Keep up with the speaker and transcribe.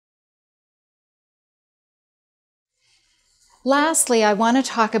Lastly, I want to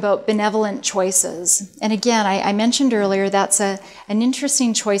talk about benevolent choices. And again, I mentioned earlier that's an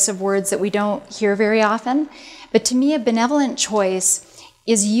interesting choice of words that we don't hear very often. But to me, a benevolent choice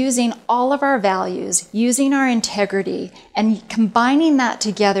is using all of our values, using our integrity, and combining that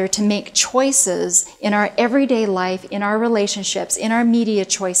together to make choices in our everyday life, in our relationships, in our media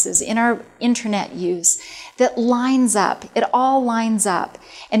choices, in our internet use, that lines up. It all lines up.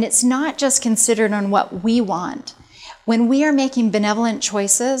 And it's not just considered on what we want. When we are making benevolent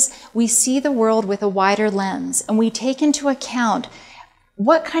choices, we see the world with a wider lens, and we take into account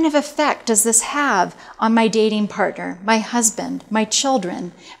what kind of effect does this have on my dating partner, my husband, my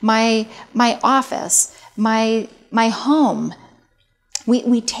children, my office, my home.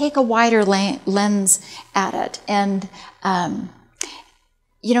 We take a wider lens at it, and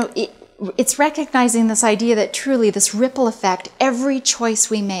it's recognizing this idea that truly this ripple effect, every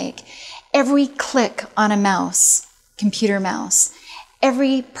choice we make, every click on a mouse, computer mouse,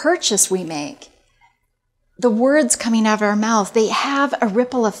 every purchase we make, the words coming out of our mouth, they have a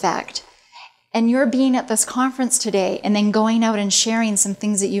ripple effect. And you're being at this conference today and then going out and sharing some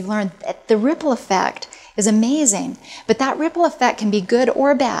things that you've learned, the ripple effect is amazing. But that ripple effect can be good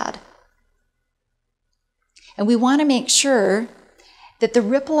or bad. And we want to make sure that the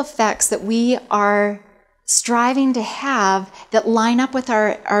ripple effects that we are striving to have that line up with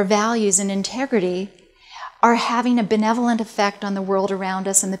our values and integrity are having a benevolent effect on the world around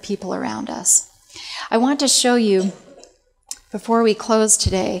us and the people around us. I want to show you, before we close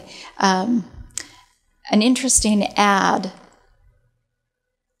today, an interesting ad.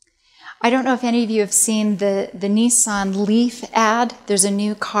 I don't know if any of you have seen the Nissan Leaf ad. There's a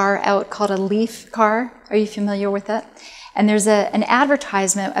new car out called a Leaf car. Are you familiar with it? And there's an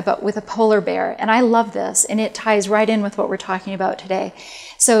advertisement with a polar bear, and I love this, and it ties right in with what we're talking about today.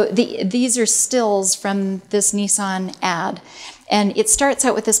 So these are stills from this Nissan ad, and it starts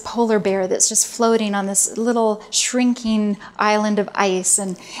out with this polar bear that's just floating on this little shrinking island of ice,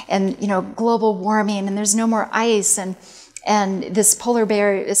 and global warming, and there's no more ice, and this polar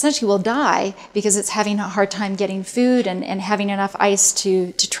bear essentially will die because it's having a hard time getting food and having enough ice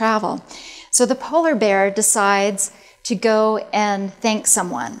to travel. So the polar bear decides to go and thank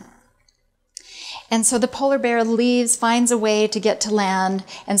someone. And so the polar bear leaves, finds a way to get to land,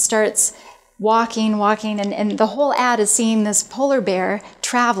 and starts walking, and the whole ad is seeing this polar bear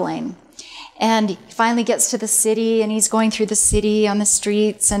traveling. And he finally gets to the city, and he's going through the city on the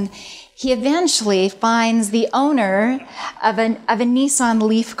streets, and he eventually finds the owner of a Nissan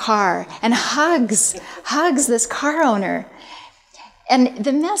Leaf car and hugs this car owner. And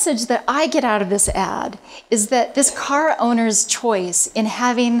the message that I get out of this ad is that this car owner's choice in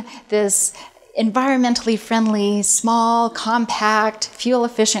having this environmentally friendly, small, compact,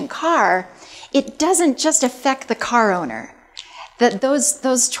 fuel-efficient car, it doesn't just affect the car owner. That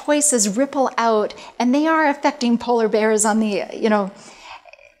those choices ripple out, and they are affecting polar bears on the,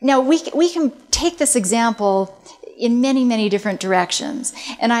 Now, we can take this example in many, many different directions.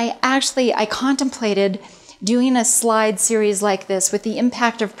 And I contemplated doing a slide series like this with the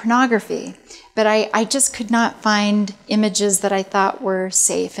impact of pornography, but I just could not find images that I thought were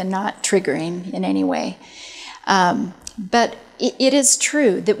safe and not triggering in any way. But it is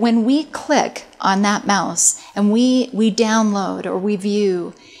true that when we click on that mouse and we download or we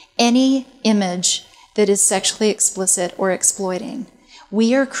view any image that is sexually explicit or exploiting,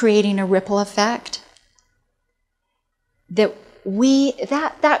 we are creating a ripple effect that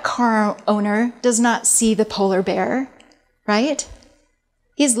that car owner does not see the polar bear, right?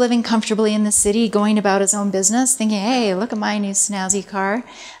 He's living comfortably in the city, going about his own business, thinking, hey, look at my new snazzy car.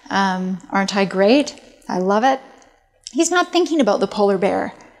 Aren't I great? I love it. He's not thinking about the polar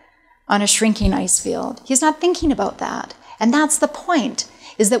bear on a shrinking ice field. He's not thinking about that. And that's the point,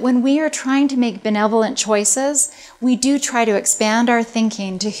 is that when we are trying to make benevolent choices, we do try to expand our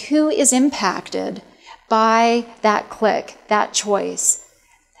thinking to who is impacted by that click, that choice,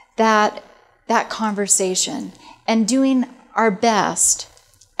 that conversation, and doing our best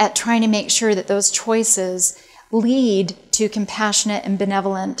at trying to make sure that those choices lead to compassionate and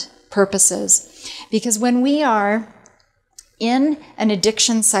benevolent purposes. Because when we are in an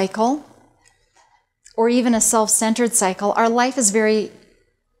addiction cycle, or even a self-centered cycle, our life is very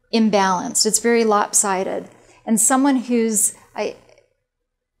imbalanced. It's very lopsided. And someone who's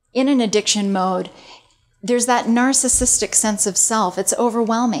in an addiction mode, there's that narcissistic sense of self. It's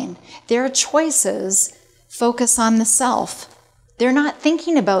overwhelming. Their choices focus on the self. They're not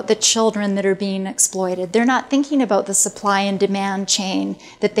thinking about the children that are being exploited. They're not thinking about the supply and demand chain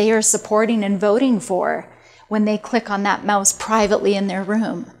that they are supporting and voting for when they click on that mouse privately in their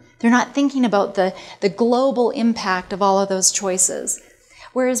room. They're not thinking about the global impact of all of those choices.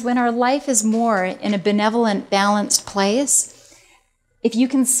 Whereas when our life is more in a benevolent, balanced place, if you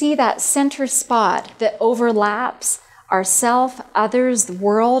can see that center spot that overlaps ourself, others, the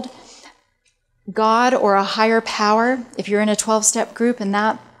world, God, or a higher power, if you're in a 12-step group and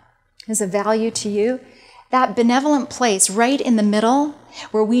that is a value to you, that benevolent place right in the middle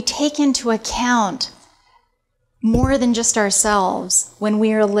where we take into account more than just ourselves when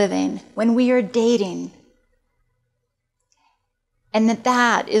we are living, when we are dating. And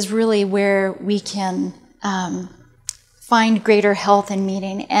that is really where we can find greater health and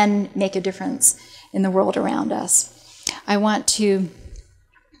meaning and make a difference in the world around us. I want to,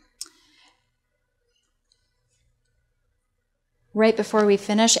 right before we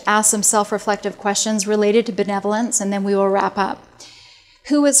finish, ask some self-reflective questions related to benevolence, and then we will wrap up.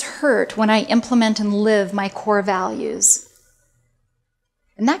 Who is hurt when I implement and live my core values?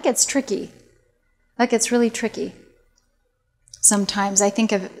 And that gets tricky. That gets really tricky. Sometimes I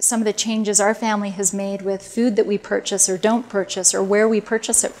think of some of the changes our family has made with food that we purchase or don't purchase or where we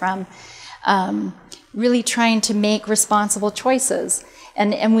purchase it from, really trying to make responsible choices.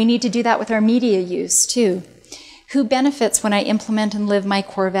 And we need to do that with our media use too. Who benefits when I implement and live my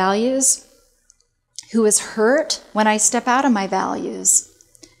core values? Who is hurt when I step out of my values?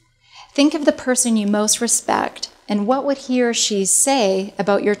 Think of the person you most respect, and what would he or she say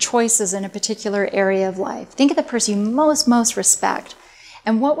about your choices in a particular area of life? Think of the person you most respect,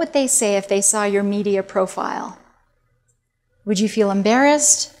 and what would they say if they saw your media profile? Would you feel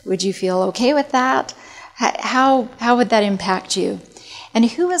embarrassed? Would you feel okay with that? How would that impact you?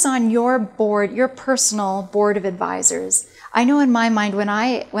 And who is on your board, your personal board of advisors? I know in my mind when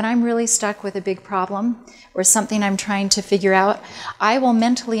I'm really stuck with a big problem or something I'm trying to figure out, I will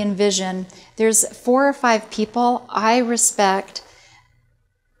mentally envision there's 4 or 5 people I respect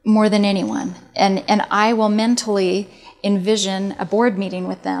more than anyone. And I will mentally envision a board meeting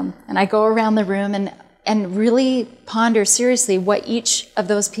with them. And I go around the room and really ponder seriously what each of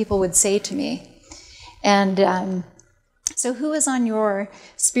those people would say to me. And so who is on your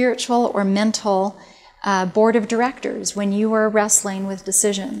spiritual or mental board of directors when you are wrestling with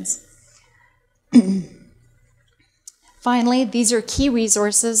decisions? Finally, these are key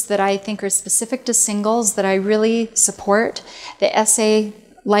resources that I think are specific to singles that I really support. The Essay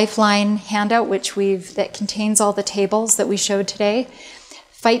Lifeline handout, that contains all the tables that we showed today.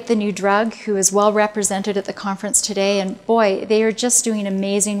 Fight the New Drug, who is well represented at the conference today. And boy, they are just doing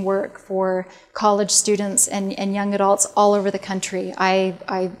amazing work for college students and young adults all over the country.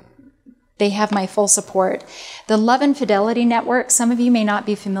 They have my full support. The Love and Fidelity Network, some of you may not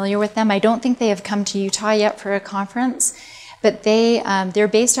be familiar with them. I don't think they have come to Utah yet for a conference, but they're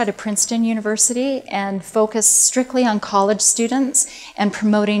based out of Princeton University and focus strictly on college students and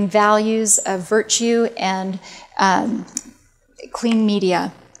promoting values of virtue and clean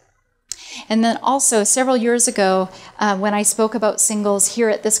media. And then also, several years ago, when I spoke about singles here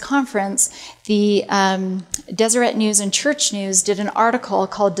at this conference, the Deseret News and Church News did an article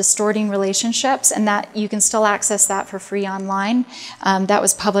called Distorting Relationships, and that you can still access that for free online. That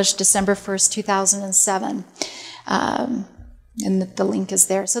was published December 1st, 2007. And the link is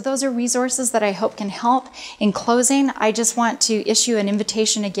there. So those are resources that I hope can help. In closing, I just want to issue an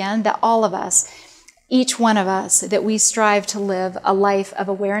invitation again that all of us, each one of us, that we strive to live a life of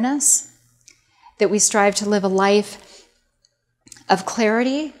awareness, that we strive to live a life of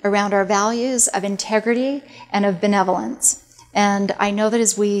clarity around our values, of integrity, and of benevolence. And I know that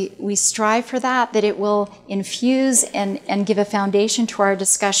as we strive for that it will infuse and give a foundation to our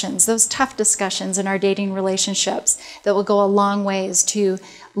discussions, those tough discussions in our dating relationships that will go a long ways to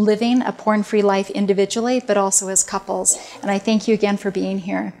living a porn-free life individually, but also as couples. And I thank you again for being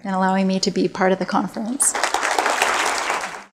here and allowing me to be part of the conference.